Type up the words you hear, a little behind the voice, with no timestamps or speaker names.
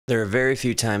There are very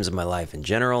few times in my life in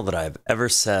general that I've ever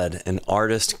said an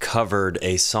artist covered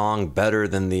a song better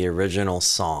than the original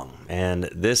song. And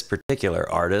this particular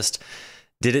artist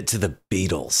did it to the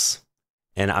Beatles.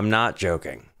 And I'm not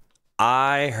joking.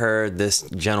 I heard this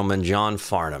gentleman, John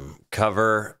Farnham,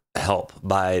 cover Help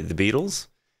by the Beatles.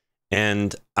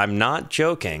 And I'm not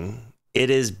joking. It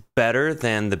is better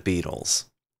than the Beatles.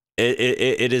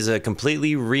 It is a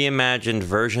completely reimagined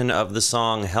version of the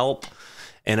song Help.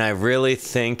 And I really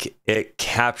think it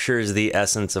captures the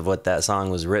essence of what that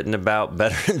song was written about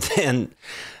better than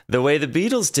the way the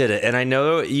Beatles did it. And I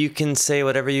know you can say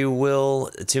whatever you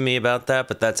will to me about that,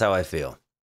 but that's how I feel.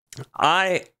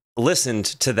 I listened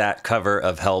to that cover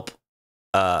of Help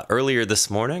earlier this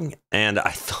morning, and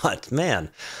I thought, man,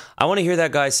 I want to hear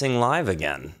that guy sing live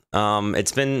again.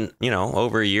 It's been,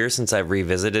 over a year since I've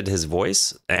revisited his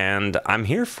voice, and I'm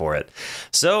here for it.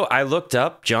 So I looked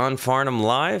up John Farnham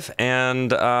live,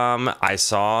 and I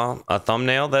saw a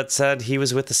thumbnail that said he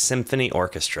was with the Symphony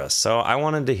Orchestra. So I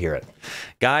wanted to hear it.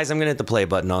 Guys, I'm going to hit the play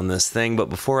button on this thing, but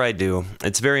before I do,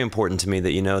 it's very important to me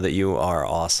that you know that you are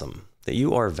awesome, that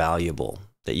you are valuable,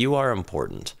 that you are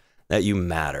important, that you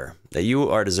matter, that you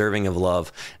are deserving of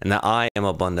love, and that I am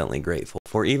abundantly grateful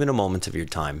for even a moment of your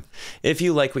time. If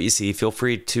you like what you see, feel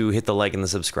free to hit the like and the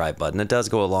subscribe button. It does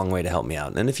go a long way to help me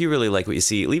out. And if you really like what you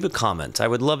see, leave a comment. I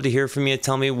would love to hear from you.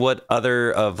 Tell me what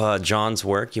other of John's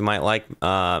work you might like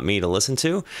me to listen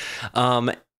to.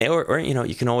 Or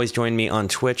you can always join me on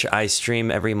Twitch. I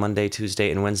stream every Monday, Tuesday,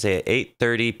 and Wednesday at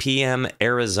 8:30 p.m.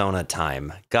 Arizona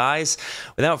time. Guys,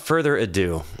 without further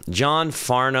ado, John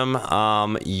Farnham,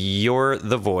 you're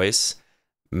the voice.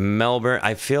 Melbourne,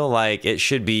 I feel like it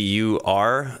should be you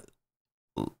are,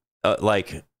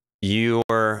 like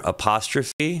your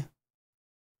apostrophe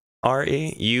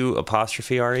R-E, you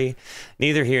apostrophe R-E.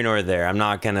 Neither here nor there. I'm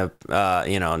not going to,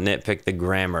 nitpick the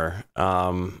grammar.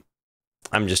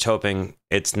 I'm just hoping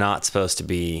it's not supposed to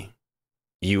be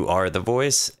you are the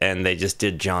voice, and they just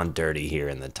did John dirty here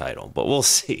in the title. But we'll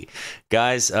see.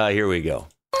 Guys, here we go.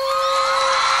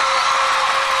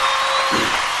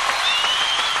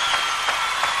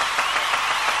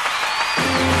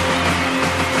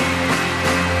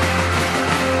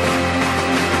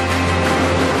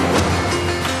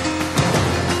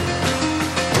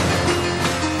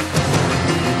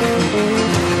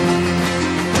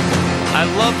 I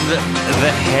love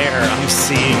the hair I'm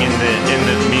seeing in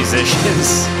the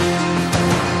musicians.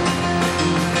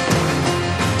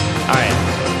 All right,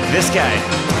 this guy,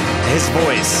 his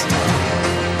voice.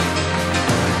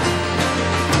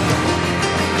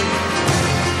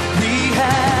 We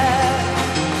had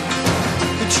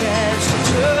the chance to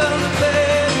turn the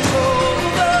page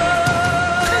over.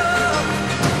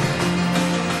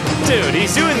 Dude,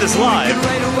 he's doing this live. We can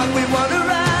write what we want to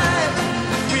write.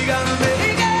 We gotta make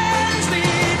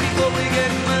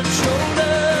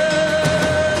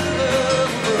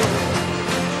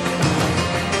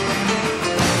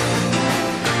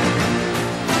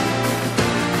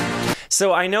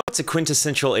So I know it's a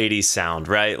quintessential 80s sound,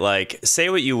 right? Like,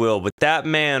 say what you will, but that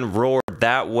man roared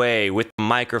that way with the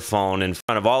microphone in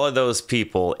front of all of those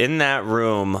people in that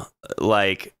room,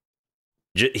 like,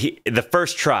 the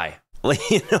first try.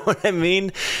 Like, you know what I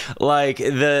mean? Like,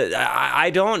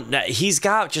 he's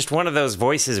got just one of those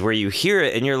voices where you hear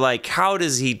it and you're like, how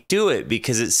does he do it?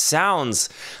 Because it sounds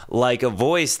like a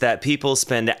voice that people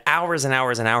spend hours and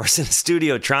hours and hours in the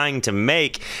studio trying to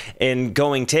make and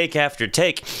going take after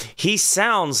take. He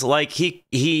sounds like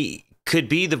he could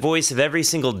be the voice of every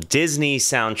single Disney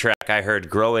soundtrack I heard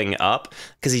growing up,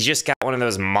 because he's just got one of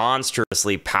those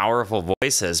monstrously powerful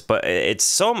voices, but it's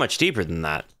so much deeper than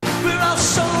that. We're all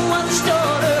someone's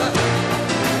daughter.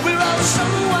 We're all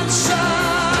someone's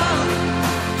son.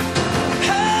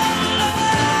 Hello,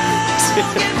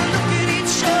 get a look at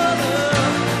each other.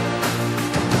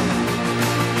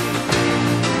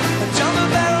 Down the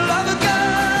barrel of a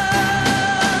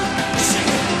gun. Sing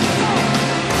it.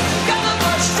 Got a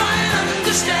voice, try and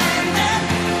understand it.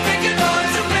 Make it hard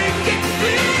to make it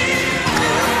clear.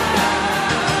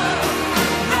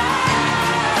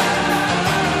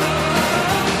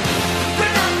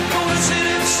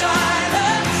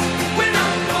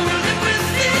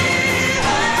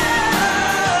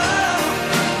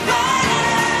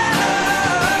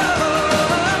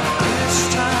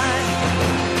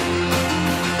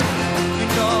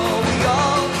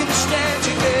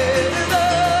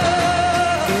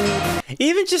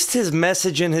 Even just his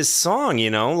message in his song,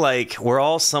 like, we're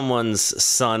all someone's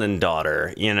son and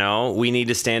daughter, we need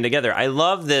to stand together. I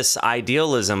love this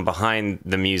idealism behind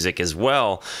the music as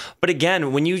well. But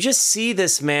again, when you just see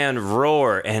this man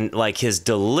roar and like his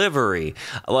delivery,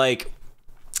 like,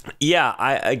 Yeah,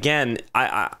 I can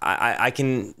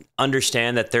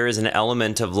understand that there is an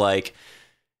element of like,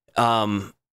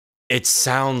 it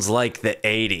sounds like the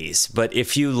 80s, but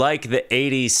if you like the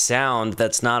 80s sound,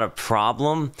 that's not a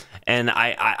problem. And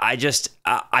I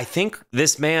think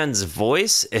this man's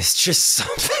voice is just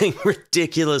something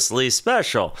ridiculously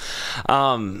special.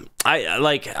 I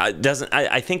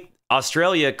think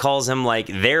Australia calls him like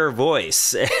their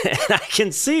voice, and I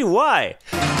can see why.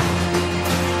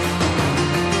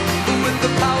 With the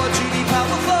power to be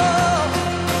powerful.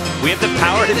 We have the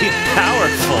power to be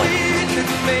powerful.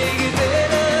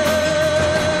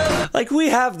 Like, we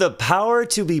have the power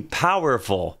to be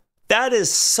powerful. That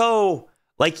is so,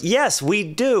 like, yes, we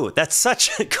do. That's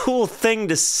such a cool thing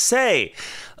to say.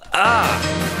 We're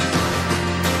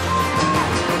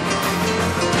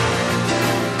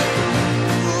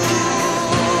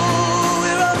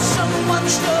all so much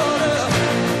shorter.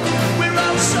 We're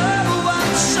all so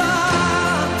much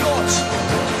short.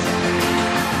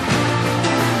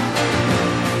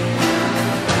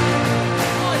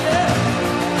 Oh yeah.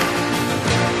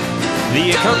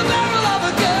 The Down the barrel of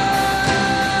a gun.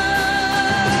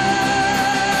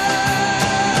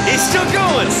 He's still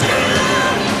going.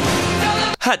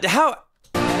 How?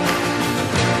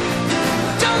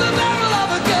 Down the barrel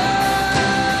of a gun.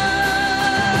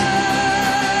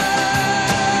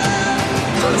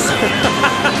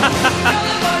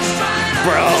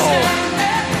 Bro.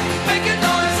 Make a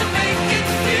noise and make it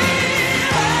feel.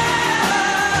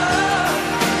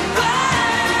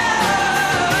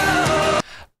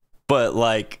 But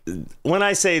like, when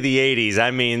I say the 80s,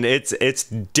 I mean it's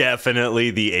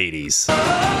definitely the 80s. We're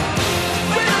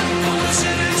not gonna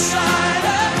sit inside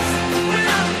us. We're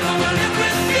not gonna live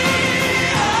with fear.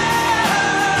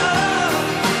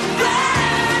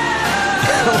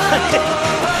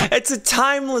 It's a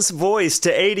timeless voice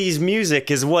to 80s music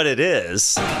is what it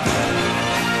is.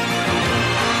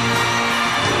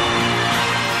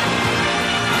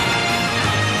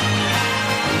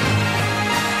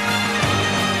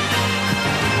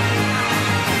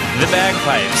 The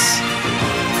bagpipes.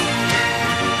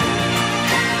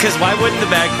 Because why wouldn't the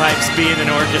bagpipes be in an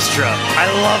orchestra? I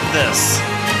love this.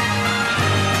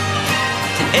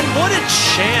 And what a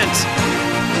chant.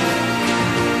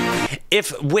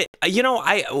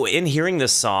 In hearing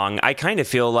this song, I kind of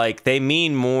feel like they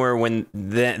mean more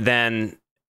than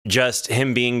just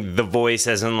him being the voice,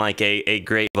 as in like a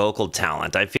great vocal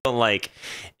talent. I feel like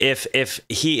if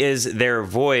he is their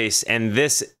voice, and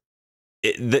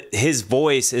his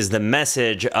voice is the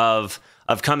message of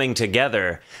coming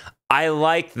together, I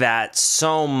like that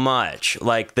so much.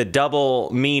 Like the double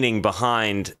meaning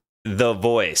behind the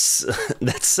voice.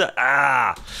 That's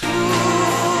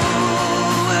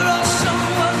We're all so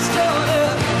much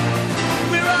shorter.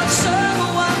 We're all so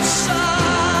much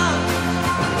sun.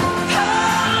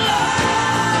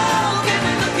 Hello, can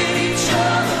we look at each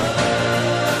other?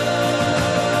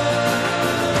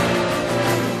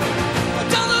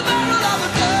 Down the barrel of a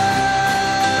gun.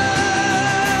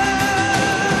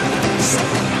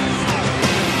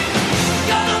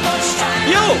 Got a much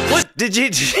time. Yo, what did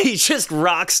he just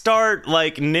rock start,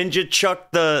 like ninja chuck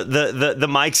the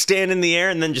mic stand in the air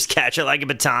and then just catch it like a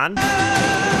baton?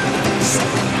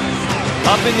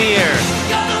 Up in the air.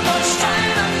 Got a much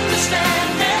time to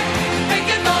understand it. Make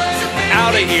a noise and make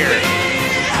Out of it here. feel.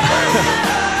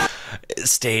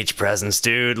 Stage presence,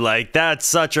 dude. Like, that's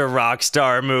such a rock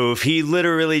star move. He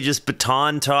literally just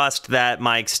baton tossed that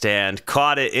mic stand,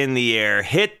 caught it in the air,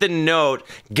 hit the note,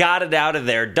 got it out of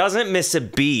there, doesn't miss a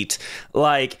beat.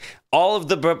 Like, all of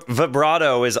the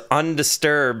vibrato is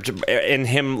undisturbed in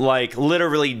him, like,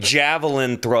 literally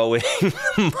javelin throwing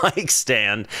the mic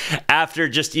stand after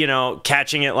just,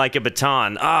 catching it like a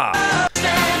baton. I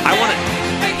want to...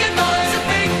 Make a noise and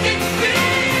make it feel.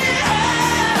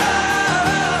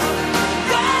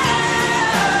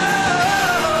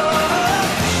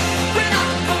 We're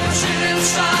not gonna sit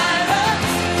inside us.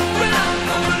 We're not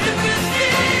gonna live with fear.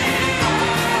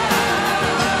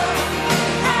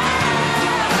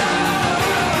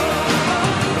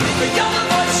 The young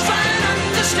boys try and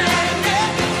understand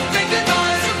it. Make a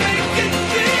noise and make it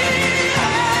feel.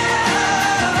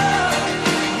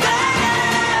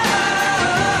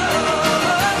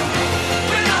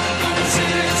 We're not gonna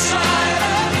sit inside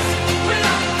us. We're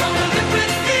not gonna live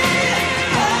with fear.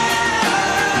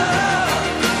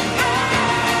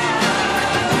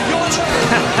 Your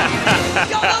turn.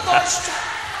 Young boys.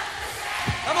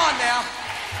 Come on now.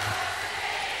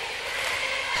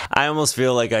 I almost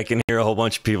feel like I can hear a whole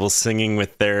bunch of people singing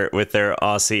with their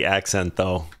Aussie accent,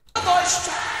 though. Young boys.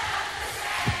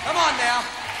 Come on now.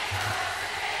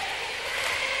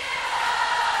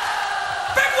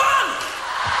 Big one.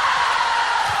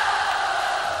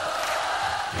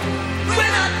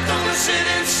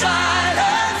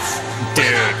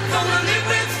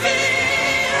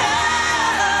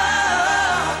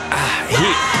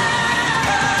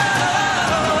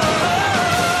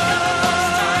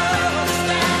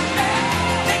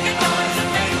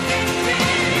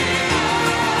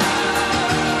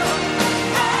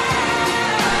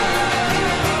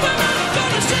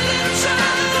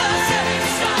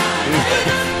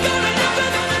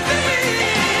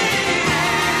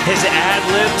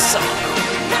 ad-libs.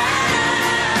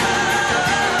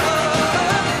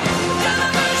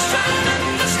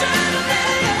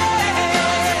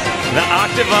 The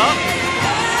octave up.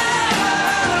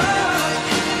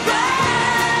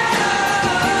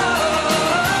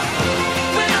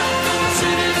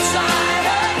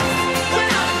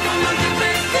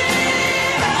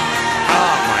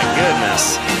 Oh my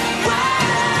goodness.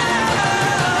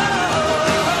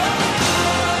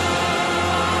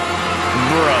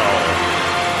 Bro.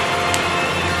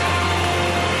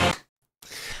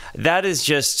 That is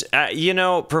just,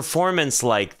 performance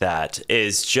like that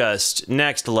is just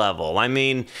next level. I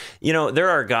mean, there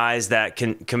are guys that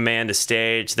can command a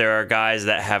stage. There are guys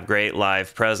that have great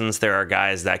live presence. There are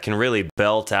guys that can really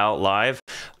belt out live.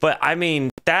 But I mean,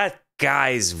 that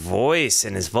guy's voice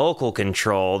and his vocal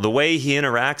control, the way he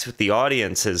interacts with the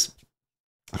audience, his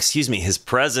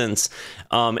presence,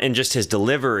 and just his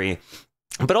delivery,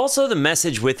 but also the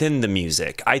message within the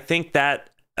music. I think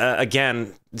that,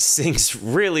 again, sings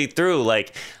really through.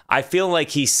 Like, I feel like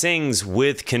he sings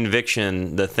with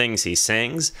conviction the things he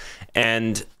sings.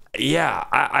 And yeah,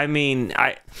 I mean,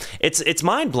 it's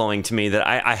mind-blowing to me that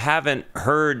I haven't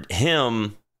heard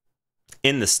him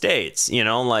in the States,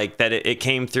 like that it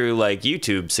came through like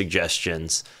YouTube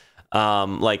suggestions,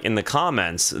 like in the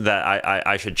comments that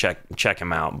I should check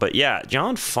him out. But yeah,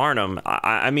 John Farnham,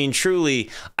 I mean, truly,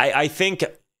 I think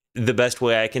the best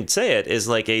way I can say it is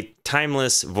like a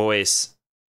timeless voice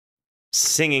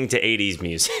singing to 80s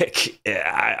music.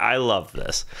 I love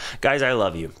this. Guys, I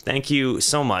love you. Thank you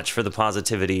so much for the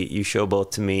positivity you show both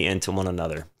to me and to one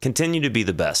another. Continue to be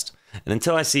the best. And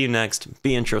until I see you next,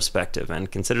 be introspective and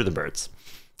consider the birds.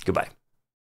 Goodbye.